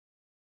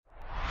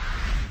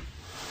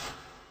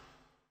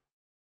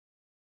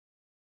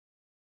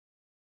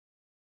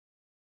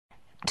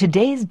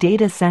Today's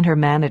data center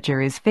manager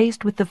is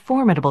faced with the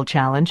formidable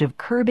challenge of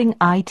curbing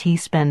IT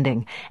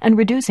spending and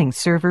reducing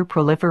server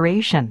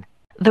proliferation.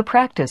 The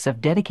practice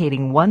of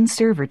dedicating one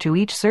server to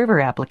each server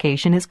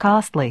application is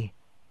costly.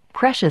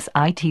 Precious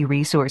IT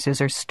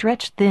resources are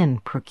stretched thin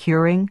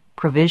procuring,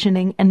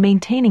 provisioning, and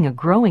maintaining a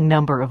growing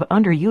number of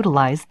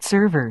underutilized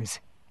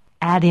servers.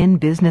 Add in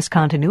business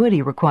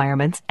continuity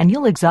requirements and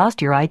you'll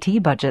exhaust your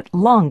IT budget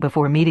long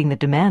before meeting the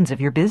demands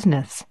of your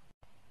business.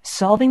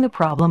 Solving the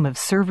problem of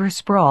server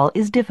sprawl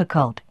is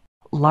difficult.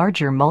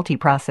 Larger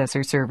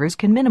multiprocessor servers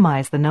can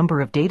minimize the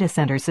number of data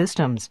center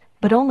systems,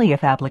 but only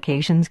if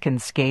applications can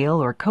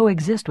scale or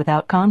coexist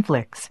without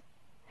conflicts.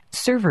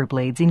 Server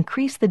blades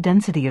increase the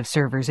density of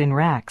servers in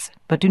racks,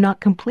 but do not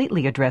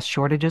completely address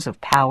shortages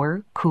of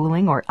power,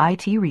 cooling, or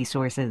IT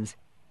resources.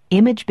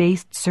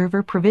 Image-based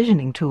server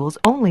provisioning tools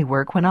only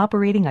work when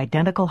operating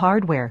identical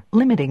hardware,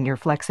 limiting your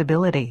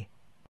flexibility.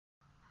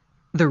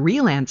 The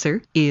real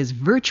answer is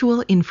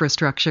virtual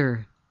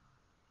infrastructure.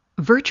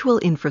 Virtual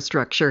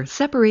infrastructure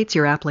separates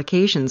your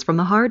applications from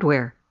the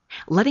hardware,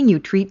 letting you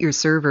treat your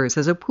servers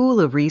as a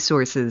pool of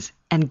resources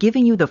and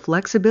giving you the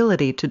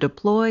flexibility to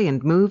deploy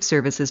and move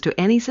services to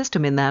any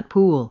system in that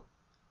pool.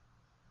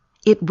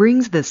 It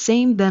brings the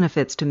same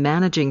benefits to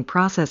managing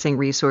processing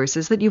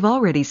resources that you've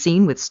already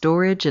seen with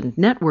storage and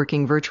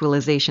networking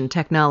virtualization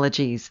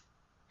technologies.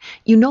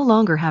 You no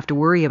longer have to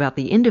worry about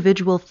the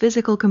individual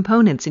physical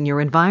components in your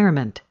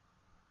environment.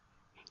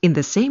 In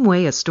the same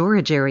way a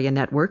storage area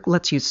network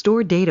lets you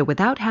store data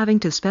without having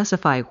to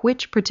specify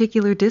which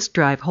particular disk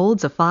drive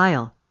holds a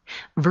file,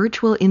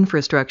 virtual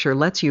infrastructure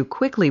lets you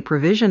quickly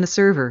provision a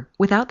server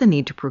without the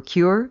need to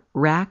procure,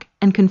 rack,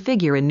 and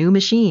configure a new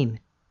machine.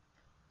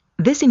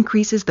 This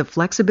increases the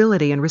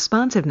flexibility and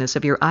responsiveness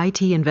of your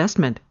IT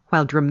investment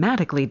while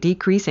dramatically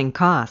decreasing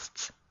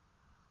costs.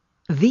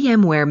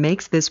 VMware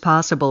makes this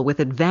possible with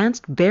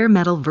advanced bare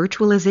metal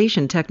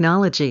virtualization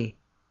technology.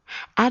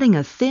 Adding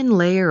a thin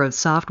layer of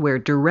software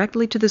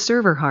directly to the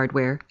server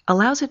hardware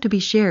allows it to be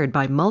shared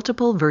by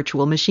multiple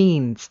virtual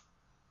machines.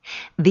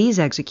 These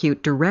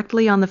execute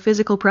directly on the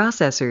physical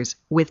processors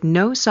with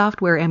no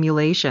software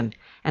emulation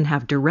and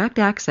have direct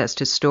access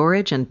to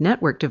storage and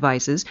network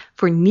devices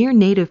for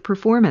near-native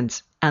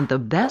performance and the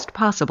best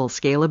possible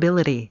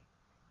scalability.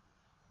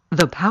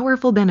 The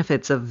powerful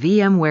benefits of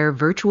VMware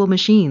virtual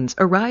machines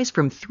arise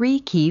from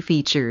three key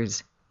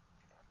features.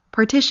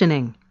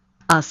 Partitioning.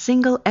 A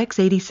single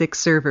x86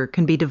 server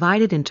can be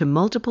divided into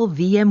multiple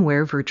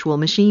VMware virtual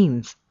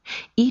machines,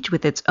 each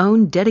with its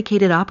own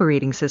dedicated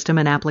operating system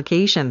and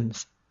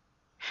applications.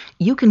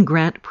 You can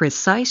grant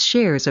precise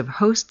shares of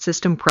host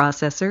system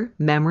processor,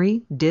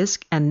 memory,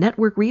 disk, and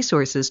network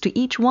resources to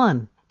each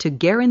one to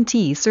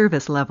guarantee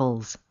service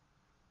levels.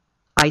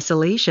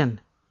 Isolation.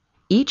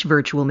 Each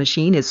virtual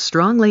machine is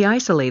strongly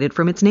isolated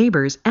from its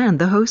neighbors and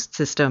the host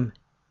system.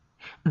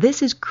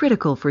 This is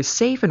critical for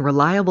safe and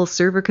reliable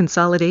server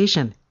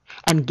consolidation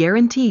and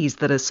guarantees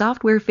that a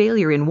software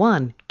failure in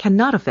one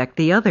cannot affect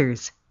the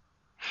others.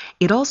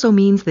 It also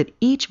means that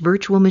each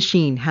virtual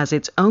machine has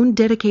its own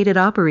dedicated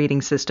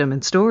operating system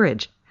and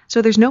storage, so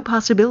there's no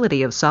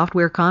possibility of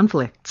software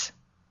conflicts.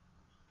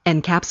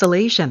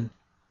 Encapsulation.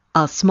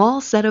 A small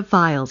set of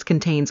files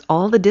contains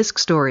all the disk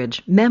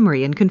storage,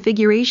 memory, and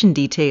configuration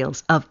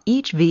details of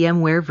each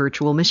VMware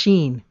virtual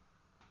machine.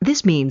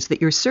 This means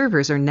that your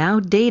servers are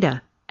now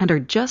data and are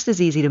just as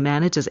easy to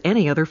manage as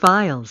any other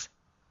files.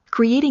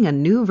 Creating a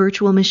new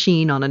virtual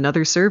machine on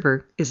another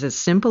server is as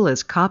simple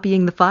as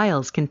copying the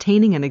files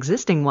containing an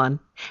existing one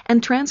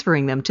and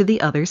transferring them to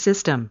the other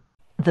system.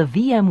 The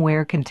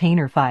VMware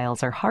container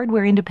files are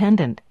hardware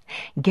independent,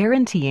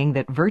 guaranteeing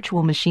that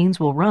virtual machines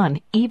will run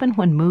even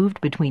when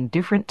moved between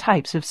different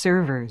types of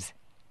servers.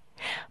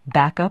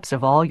 Backups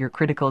of all your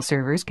critical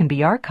servers can be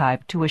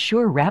archived to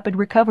assure rapid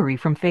recovery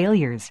from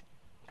failures.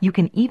 You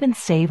can even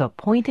save a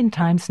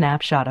point-in-time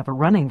snapshot of a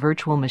running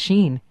virtual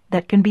machine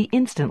that can be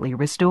instantly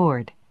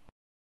restored.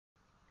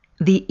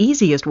 The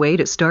easiest way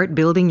to start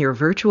building your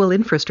virtual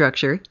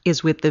infrastructure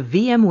is with the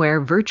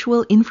VMware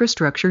Virtual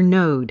Infrastructure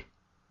Node.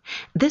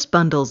 This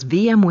bundles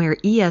VMware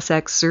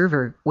ESX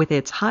Server with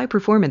its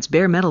high-performance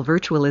bare metal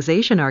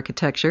virtualization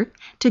architecture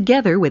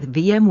together with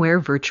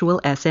VMware Virtual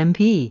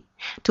SMP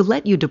to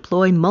let you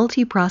deploy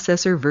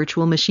multi-processor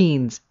virtual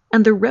machines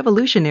and the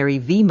revolutionary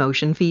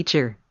vMotion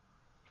feature.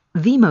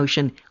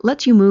 vMotion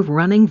lets you move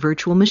running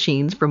virtual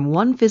machines from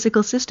one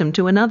physical system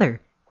to another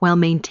while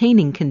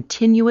maintaining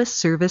continuous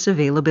service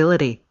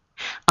availability,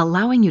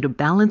 allowing you to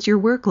balance your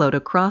workload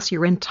across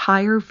your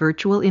entire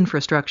virtual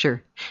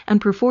infrastructure and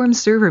perform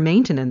server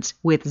maintenance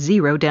with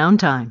zero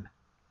downtime.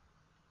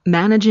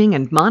 Managing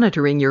and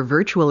monitoring your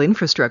virtual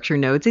infrastructure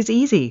nodes is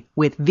easy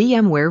with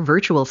VMware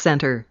Virtual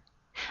Center.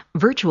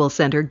 Virtual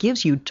Center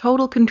gives you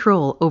total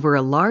control over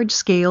a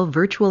large-scale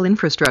virtual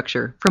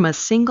infrastructure from a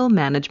single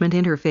management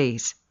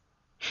interface.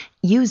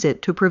 Use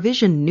it to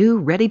provision new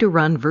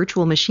ready-to-run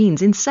virtual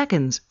machines in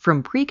seconds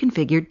from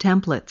pre-configured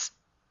templates.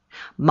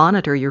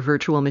 Monitor your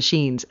virtual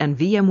machines and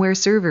VMware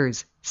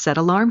servers. Set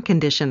alarm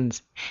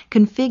conditions.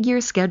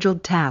 Configure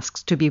scheduled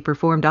tasks to be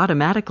performed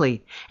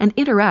automatically and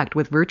interact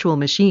with virtual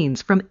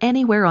machines from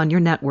anywhere on your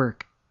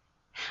network.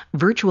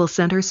 Virtual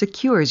Center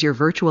secures your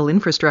virtual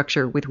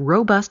infrastructure with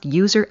robust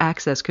user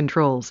access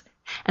controls,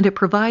 and it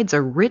provides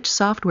a rich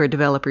software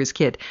developer's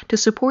kit to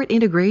support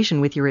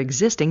integration with your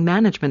existing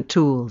management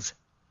tools.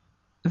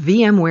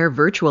 VMware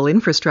Virtual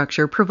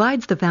Infrastructure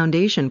provides the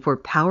foundation for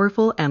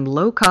powerful and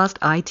low-cost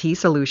IT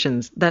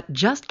solutions that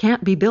just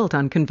can't be built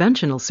on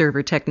conventional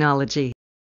server technology.